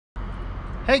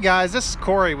Hey guys, this is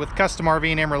Corey with Custom RV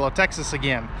in Amarillo, Texas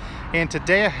again. And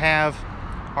today I have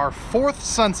our fourth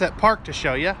Sunset Park to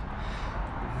show you.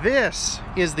 This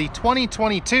is the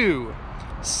 2022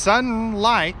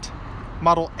 Lite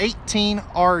Model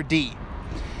 18RD.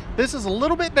 This is a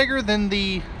little bit bigger than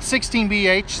the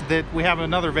 16BH that we have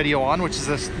another video on, which is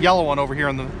this yellow one over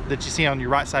here that you see on your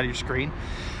right side of your screen.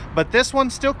 But this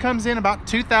one still comes in about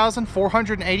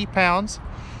 2,480 pounds.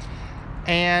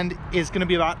 And is going to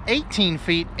be about 18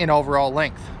 feet in overall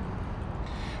length.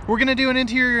 We're going to do an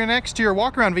interior and exterior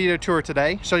walk-around video tour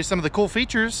today, show you some of the cool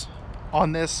features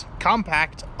on this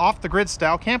compact off-the-grid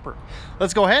style camper.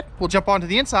 Let's go ahead, we'll jump onto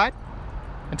the inside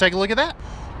and take a look at that.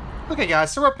 Okay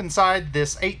guys, so we're up inside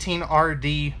this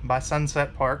 18RD by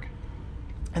Sunset Park,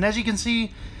 and as you can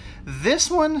see, this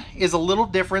one is a little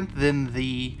different than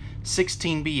the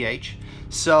 16BH.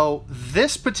 So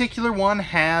this particular one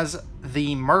has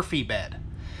the Murphy bed.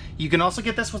 You can also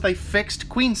get this with a fixed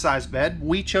queen size bed.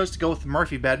 We chose to go with the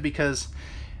Murphy bed because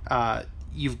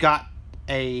you've got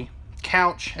a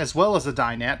couch as well as a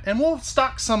dinette, and we'll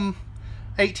stock some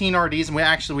 18RDs,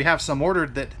 and we have some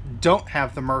ordered that don't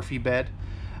have the Murphy bed,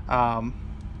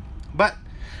 but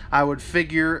I would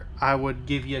figure I would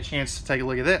give you a chance to take a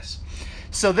look at this.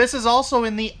 So this is also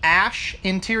in the ash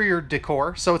interior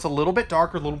decor, so it's a little bit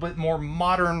darker, a little bit more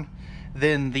modern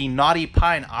than the Naughty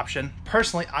Pine option.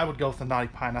 Personally, I would go with the Naughty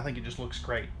Pine. I think it just looks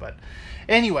great. But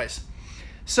anyways,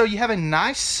 so you have a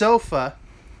nice sofa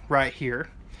right here,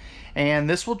 and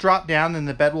this will drop down and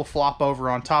the bed will flop over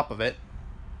on top of it.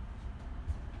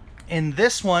 In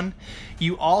this one,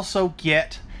 you also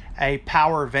get a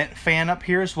power vent fan up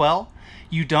here as well.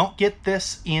 You don't get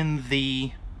this in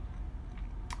the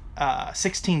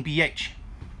 16BH.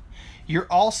 There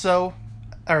also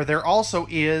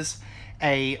is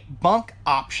a bunk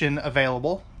option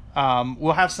available.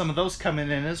 We'll have some of those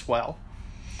coming in as well.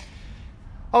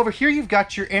 Over here you've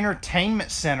got your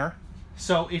entertainment center.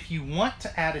 So if you want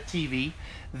to add a TV,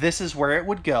 this is where it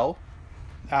would go.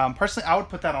 Personally, I would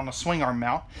put that on a swing arm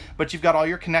mount, but you've got all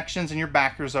your connections and your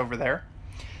backers over there.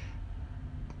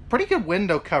 Pretty good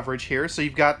window coverage here. So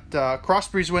you've got cross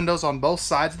breeze windows on both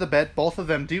sides of the bed. Both of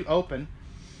them do open.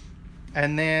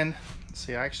 And then, let's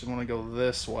see, I actually want to go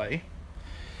this way.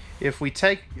 If we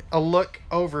take a look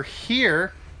over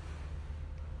here,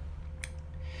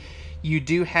 you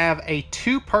do have a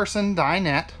two-person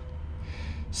dinette.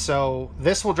 So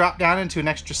this will drop down into an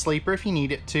extra sleeper if you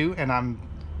need it to. And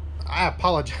I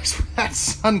apologize for that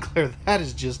sun glare. That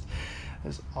is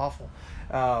awful.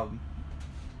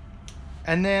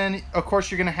 And then, of course,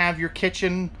 you're going to have your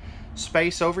kitchen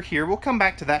space over here. We'll come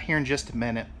back to that here in just a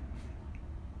minute.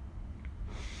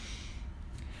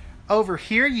 Over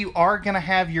here, you are going to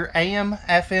have your AM,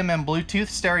 FM, and Bluetooth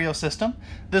stereo system.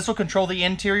 This will control the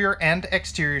interior and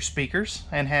exterior speakers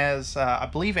and has, I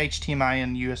believe, HDMI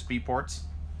and USB ports.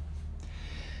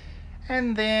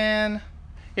 And then,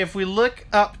 if we look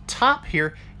up top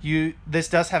here, this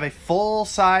does have a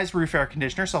full-size roof air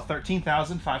conditioner, so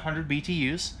 13,500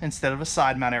 BTUs instead of a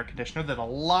side mount air conditioner that a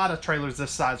lot of trailers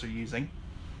this size are using.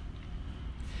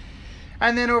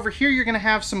 And then over here you're going to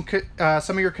have some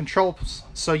of your controls.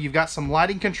 So you've got some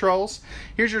lighting controls.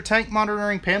 Here's your tank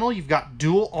monitoring panel. You've got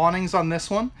dual awnings on this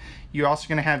one. You're also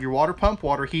going to have your water pump,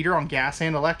 water heater on gas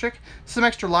and electric, some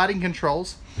extra lighting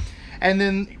controls. And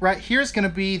then right here is going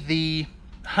to be the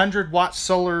 100-watt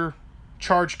solar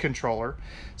charge controller.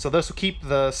 So this will keep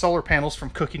the solar panels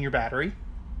from cooking your battery.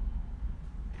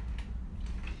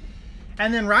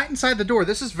 And then right inside the door,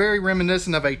 this is very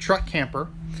reminiscent of a truck camper.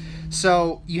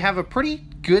 So you have a pretty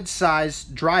good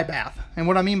sized dry bath. And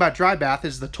what I mean by dry bath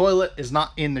is the toilet is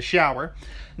not in the shower.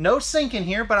 No sink in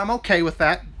here, but I'm okay with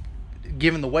that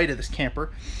given the weight of this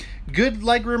camper. Good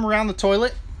leg room around the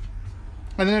toilet.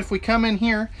 And then if we come in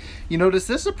here, you notice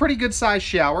this is a pretty good sized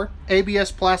shower.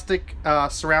 ABS plastic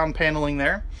surround paneling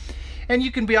there. And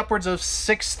you can be upwards of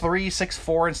 6'3",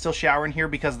 6'4", and still shower in here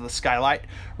because of the skylight.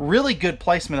 Really good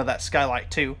placement of that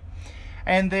skylight too.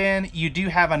 And then you do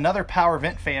have another power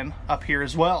vent fan up here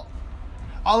as well.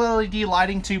 All LED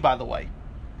lighting too, by the way.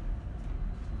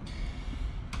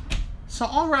 So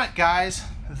alright guys,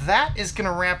 that is going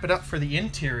to wrap it up for the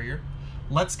interior.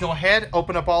 Let's go ahead,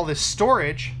 open up all this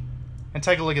storage, and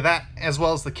take a look at that, as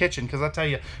well as the kitchen, because I tell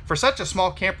you, for such a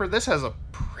small camper, this has a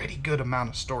pretty good amount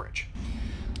of storage.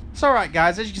 So alright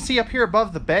guys, as you can see up here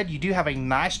above the bed, you do have a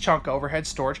nice chunk of overhead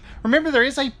storage. Remember, there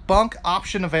is a bunk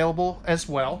option available as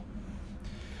well.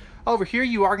 Over here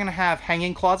you are going to have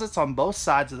hanging closets on both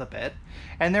sides of the bed,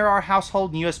 and there are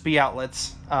household USB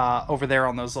outlets over there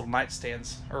on those little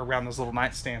nightstands, or around those little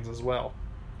nightstands as well.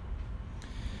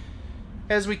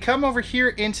 As we come over here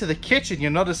into the kitchen,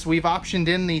 you'll notice we've optioned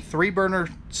in the 3-burner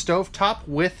stovetop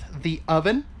with the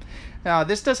oven.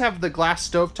 This does have the glass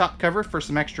stovetop cover for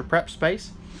some extra prep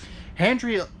space.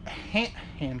 Handy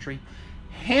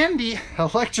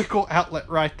electrical outlet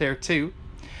right there too.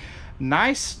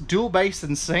 Nice dual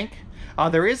basin sink.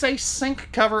 There is a sink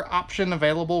cover option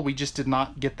available. We just did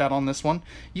not get that on this one.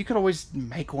 You could always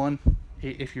make one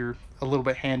if you're a little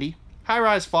bit handy.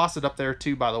 High-rise faucet up there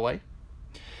too, by the way.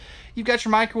 You've got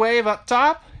your microwave up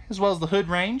top, as well as the hood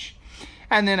range.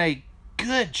 And then a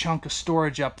good chunk of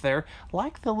storage up there,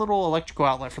 like the little electrical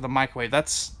outlet for the microwave.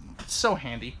 That's so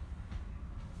handy.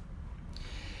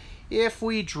 If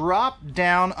we drop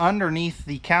down underneath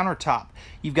the countertop,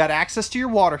 you've got access to your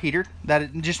water heater. That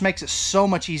it just makes it so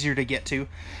much easier to get to.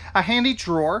 A handy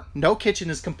drawer. No kitchen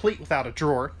is complete without a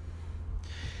drawer.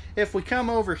 If we come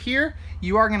over here,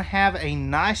 you are going to have a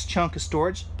nice chunk of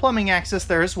storage. Plumbing access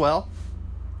there as well.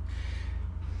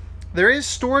 There is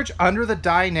storage under the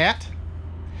dinette,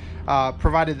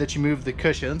 provided that you move the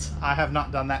cushions. I have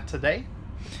not done that today.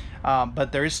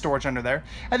 But there is storage under there.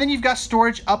 And then you've got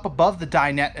storage up above the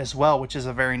dinette as well, which is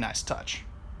a very nice touch.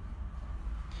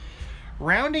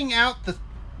 Rounding out the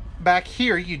back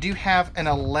here, you do have an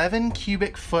 11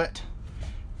 cubic foot,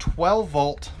 12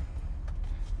 volt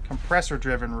compressor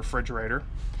driven refrigerator.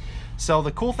 So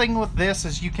the cool thing with this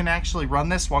is you can actually run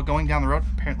this while going down the road.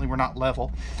 Apparently we're not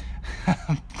level.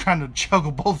 I'm trying to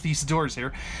juggle both these doors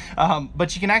here.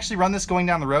 But you can actually run this going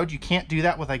down the road. You can't do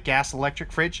that with a gas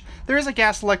electric fridge. There is a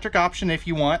gas electric option if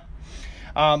you want.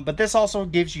 But this also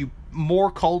gives you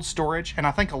more cold storage, and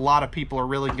I think a lot of people are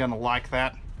really going to like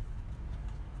that.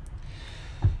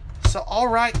 So all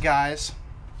right, guys,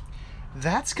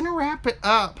 that's going to wrap it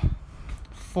up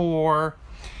for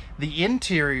the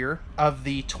interior of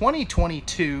the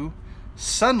 2022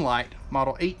 Sunlight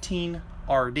Model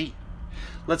 18RD.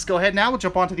 Let's go ahead now. We'll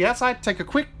jump onto the outside, take a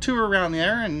quick tour around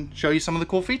there, and show you some of the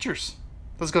cool features.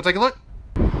 Let's go take a look.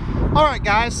 All right,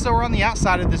 guys, so we're on the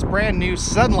outside of this brand new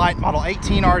Sunlight Model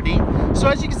 18RD. So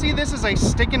as you can see, this is a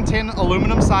stick and tin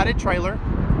aluminum sided trailer.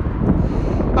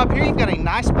 Up here, you've got a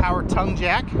nice power tongue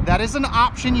jack. That is an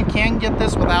option. You can get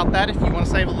this without that if you want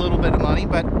to save a little bit of money,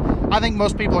 but I think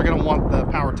most people are going to want the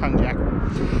power tongue jack.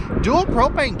 Dual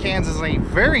propane cans is a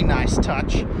very nice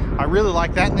touch. I really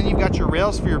like that. And then you've got your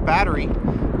rails for your battery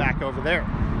back over there.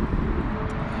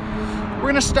 We're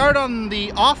going to start on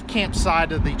the off-camp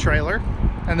side of the trailer,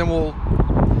 and then we'll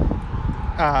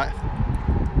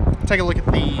take a look at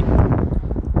the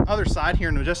other side here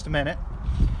in just a minute.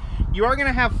 You are going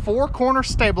to have 4 corner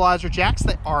stabilizer jacks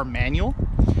that are manual.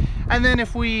 And then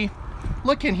if we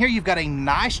look in here, you've got a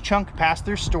nice chunk of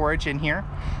pass-through storage in here.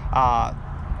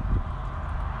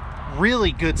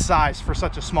 Really good size for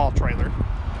such a small trailer.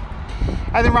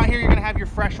 And then right here, you're going to have your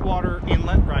freshwater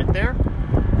inlet right there.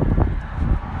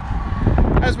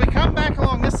 As we come back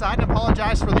along this side, and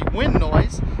apologize for the wind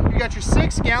noise, you got your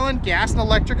 6-gallon gas and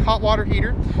electric hot water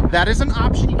heater. That is an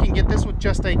option. You can get this with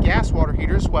just a gas water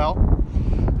heater as well.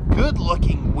 Good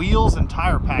looking wheels and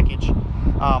tire package.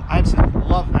 I absolutely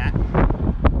love that.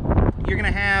 You're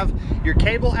going to have your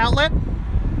cable outlet,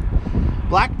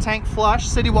 black tank flush,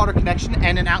 city water connection,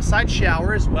 and an outside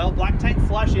shower as well. Black tank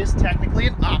flush is technically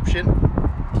an option.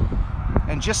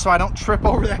 And just so I don't trip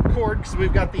over that cord, because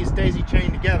we've got these daisy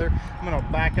chained together, I'm going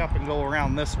to back up and go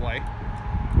around this way.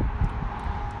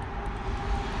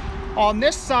 On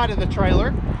this side of the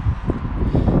trailer,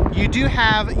 you do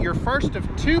have your first of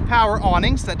 2 power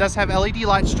awnings that does have LED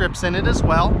light strips in it as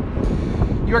well.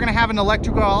 You're going to have an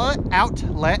electrical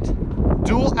outlet,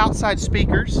 dual outside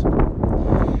speakers.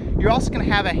 You're also going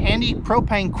to have a handy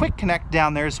propane quick connect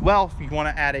down there as well if you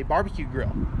want to add a barbecue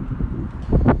grill.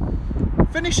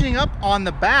 Finishing up on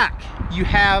the back, you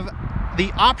have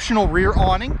the optional rear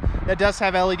awning that does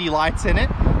have LED lights in it.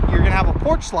 You're going to have a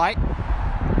porch light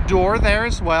door there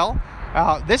as well.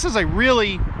 This is a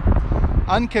really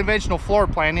unconventional floor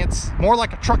plan. It's more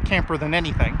like a truck camper than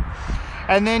anything.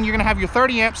 And then you're going to have your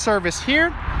 30 amp service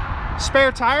here,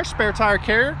 spare tire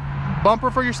carrier, bumper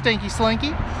for your stinky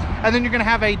slinky, and then you're going to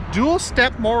have a dual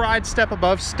step MORryde step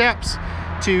above steps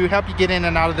to help you get in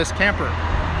and out of this camper.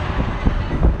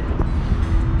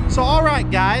 So all right,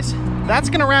 guys, that's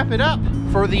going to wrap it up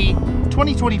for the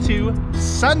 2022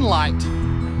 Sunlight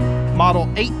Model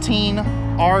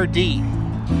 18RD.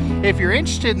 If you're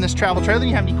interested in this travel trailer and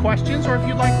you have any questions, or if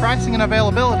you'd like pricing and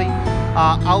availability,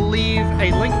 I'll leave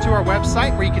a link to our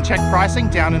website where you can check pricing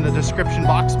down in the description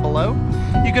box below.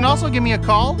 You can also give me a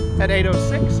call at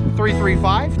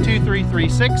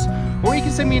 806-335-2336, or you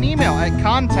can send me an email at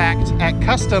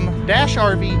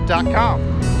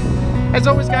contact@custom-rv.com. As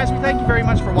always, guys, we thank you very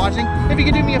much for watching. If you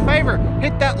could do me a favor,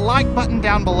 hit that like button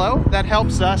down below. That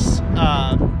helps us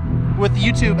with the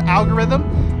YouTube algorithm,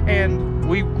 and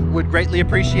we would greatly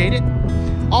appreciate it.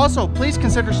 Also, please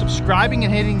consider subscribing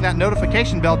and hitting that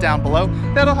notification bell down below.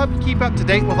 That'll help you keep up to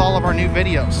date with all of our new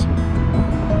videos.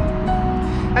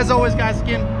 As always, guys,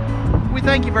 again, we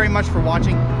thank you very much for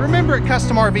watching. Remember, at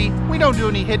Custom RV, we don't do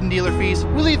any hidden dealer fees.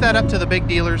 We leave that up to the big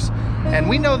dealers. And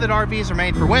we know that RVs are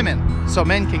made for women, so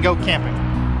men can go camping.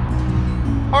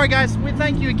 All right, guys, we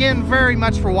thank you again very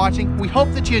much for watching. We hope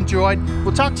that you enjoyed.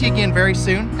 We'll talk to you again very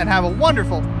soon, and have a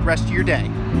wonderful rest of your day.